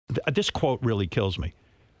this quote really kills me.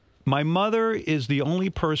 My mother is the only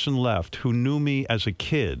person left who knew me as a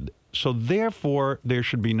kid. So therefore, there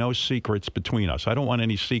should be no secrets between us. I don't want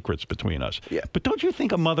any secrets between us. Yeah. But don't you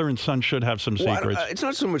think a mother and son should have some secrets? It's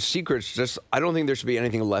not so much secrets, just I don't think there should be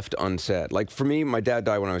anything left unsaid. Like for me, my dad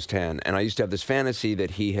died when I was 10, and I used to have this fantasy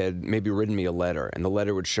that he had maybe written me a letter, and the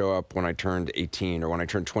letter would show up when I turned 18 or when I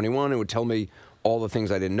turned 21. It would tell me all the things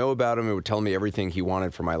I didn't know about him. It would tell me everything he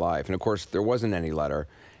wanted for my life. And of course, there wasn't any letter.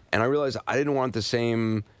 And I realized I didn't want the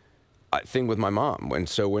same thing with my mom. And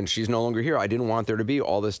so when she's no longer here, I didn't want there to be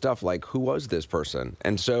all this stuff like, who was this person?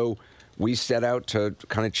 And so we set out to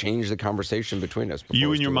kind of change the conversation between us.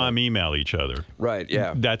 You and your mom email each other. Right,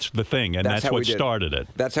 yeah. That's the thing, and that's what started it.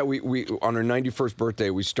 That's how we on our 91st birthday,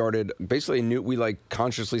 we started basically we like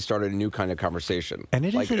consciously started a new kind of conversation. And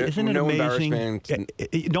isn't it no amazing?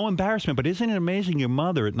 Embarrassment. No embarrassment, but isn't it amazing your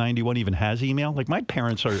mother at 91 even has email? Like my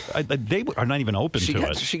parents they are not even open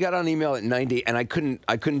to it. She got on email at 90, and I couldn't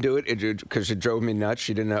do it because it drove me nuts.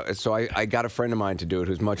 She didn't know, so I got a friend of mine to do it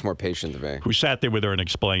who's much more patient than me. Who sat there with her and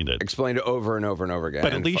explained it. Explained it over and over and over again.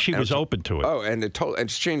 But at least she was open to it. Oh, and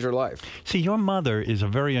it's changed her life. See, your mother is a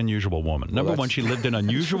very unusual woman. Number one, she lived an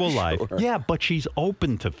unusual life. Sure. Yeah, but she's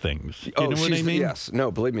open to things. You know what I mean? Yes.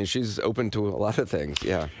 No, believe me, she's open to a lot of things.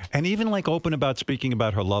 Yeah. And even like open about speaking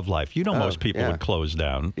about her love life. You know, most people would close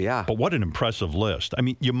down. Yeah. But what an impressive list. I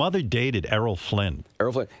mean, your mother dated Errol Flynn.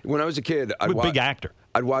 Errol Flynn. When I was a kid, big actor.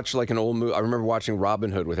 I'd watch like an old movie. I remember watching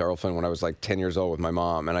Robin Hood with Errol Flynn when I was like 10 years old with my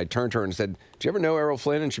mom. And I turned to her and said, "Do you ever know Errol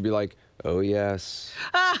Flynn?" And she'd be like, "Oh, yes."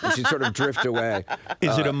 And she'd sort of drift away.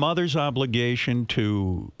 Is it a mother's obligation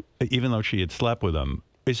to, even though she had slept with him,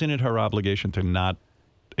 isn't it her obligation to not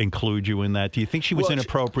include you in that? Do you think she was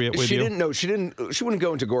inappropriate with you? She didn't know. She wouldn't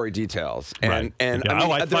go into gory details. And yeah. I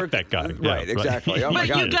mean, I fucked that guy. Right, exactly. Oh my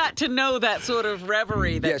But God. you got to know that sort of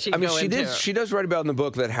reverie that she go into. She does write about in the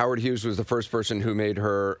book that Howard Hughes was the first person who made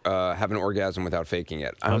her have an orgasm without faking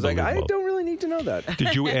it. I was like, I don't really need to know that.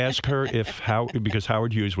 Did you ask her because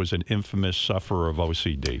Howard Hughes was an infamous sufferer of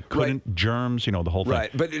OCD. Couldn't germs, the whole thing. Right,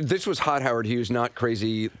 but this was hot Howard Hughes, not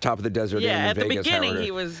crazy top of the desert. Yeah, at the Vegas beginning Howard.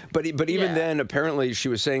 he was. But even then, apparently she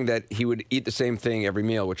was saying that he would eat the same thing every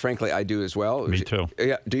meal, which frankly I do as well. Me too.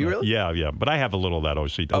 Yeah, do you really? Yeah. But I have a little of that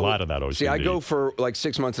OCD, a lot of that OCD. See, I go for like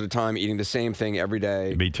 6 months at a time eating the same thing every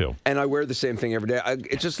day. Me too. And I wear the same thing every day.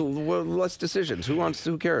 It's just less decisions.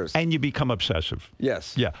 Who cares? And you become obsessive.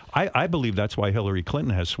 Yes. Yeah. I believe that's why Hillary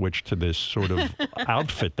Clinton has switched to this sort of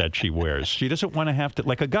outfit that she wears. She doesn't want to have to,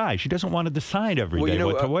 like a guy, she doesn't want to decide every day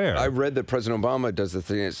what to wear. I read that President Obama does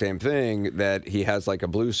the same thing, that he has like a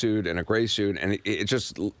blue suit and a gray suit, and it's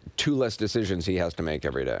just 2 less decisions he has to make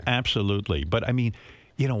every day. Absolutely. But I mean,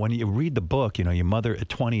 when you read the book, your mother at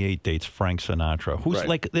 28 dates Frank Sinatra, who's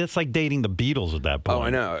it's like dating the Beatles at that point. Oh, I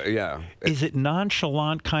know, yeah. Is it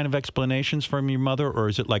nonchalant kind of explanations from your mother, or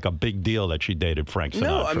is it like a big deal that she dated Frank Sinatra?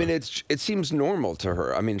 No, I mean, it seems normal to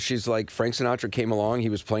her. I mean, she's like, Frank Sinatra came along, he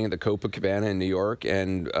was playing at the Copacabana in New York,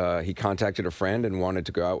 and he contacted a friend and wanted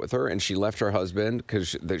to go out with her, and she left her husband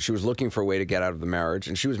because she was looking for a way to get out of the marriage,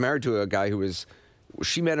 and she was married to a guy who was...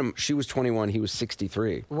 She met him, she was 21, he was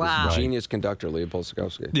 63. Wow. This genius conductor, Leopold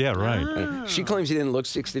Stokowski. Yeah, right. And she claims he didn't look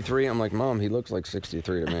 63. I'm like, Mom, he looks like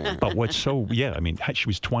 63 to me. But what's I mean, she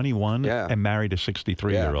was 21 and married a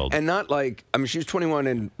 63-year-old. And not like, I mean, she was 21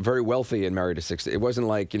 and very wealthy and married a 60. It wasn't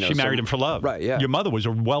like, She married him for love. Right, yeah. Your mother was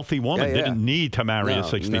a wealthy woman, didn't need to marry a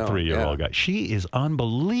 63-year-old guy. She is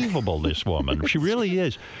unbelievable, this woman. She really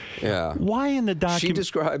is. Yeah. Why in the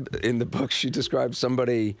document? In the book, she described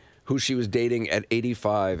somebody who she was dating at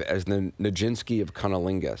 85 as the Nijinsky of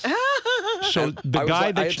Cunnilingus. So the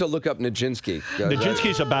guy I had to look up Nijinsky.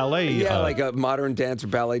 Nijinsky's a ballet. Yeah, like a modern dancer,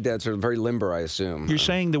 ballet dancer, very limber, I assume. You're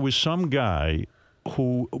saying there was some guy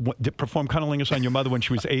who performed cunnilingus on your mother when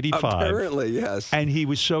she was 85. Apparently, yes. And he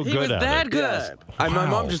was so good at it. He was that good. Yes. Wow. My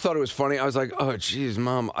mom just thought it was funny. I was like, oh, geez,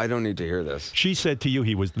 Mom, I don't need to hear this. She said to you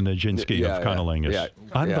he was the Nijinsky of cunnilingus. Yeah.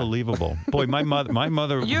 Unbelievable. Boy, my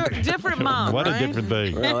mother... You're a different mom, What right? a different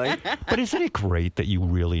thing. Really? But isn't it great that you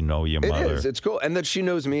really know your mother? It is. It's cool. And that she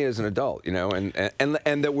knows me as an adult, and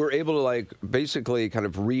that we're able to, like, basically kind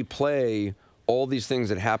of replay all these things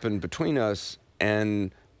that happened between us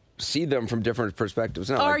and see them from different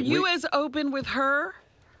perspectives. Now, Are you as open with her?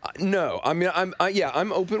 No, I mean,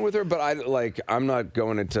 I'm open with her, but I'm not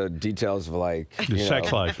going into details of like The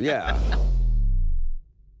sex life. Yeah.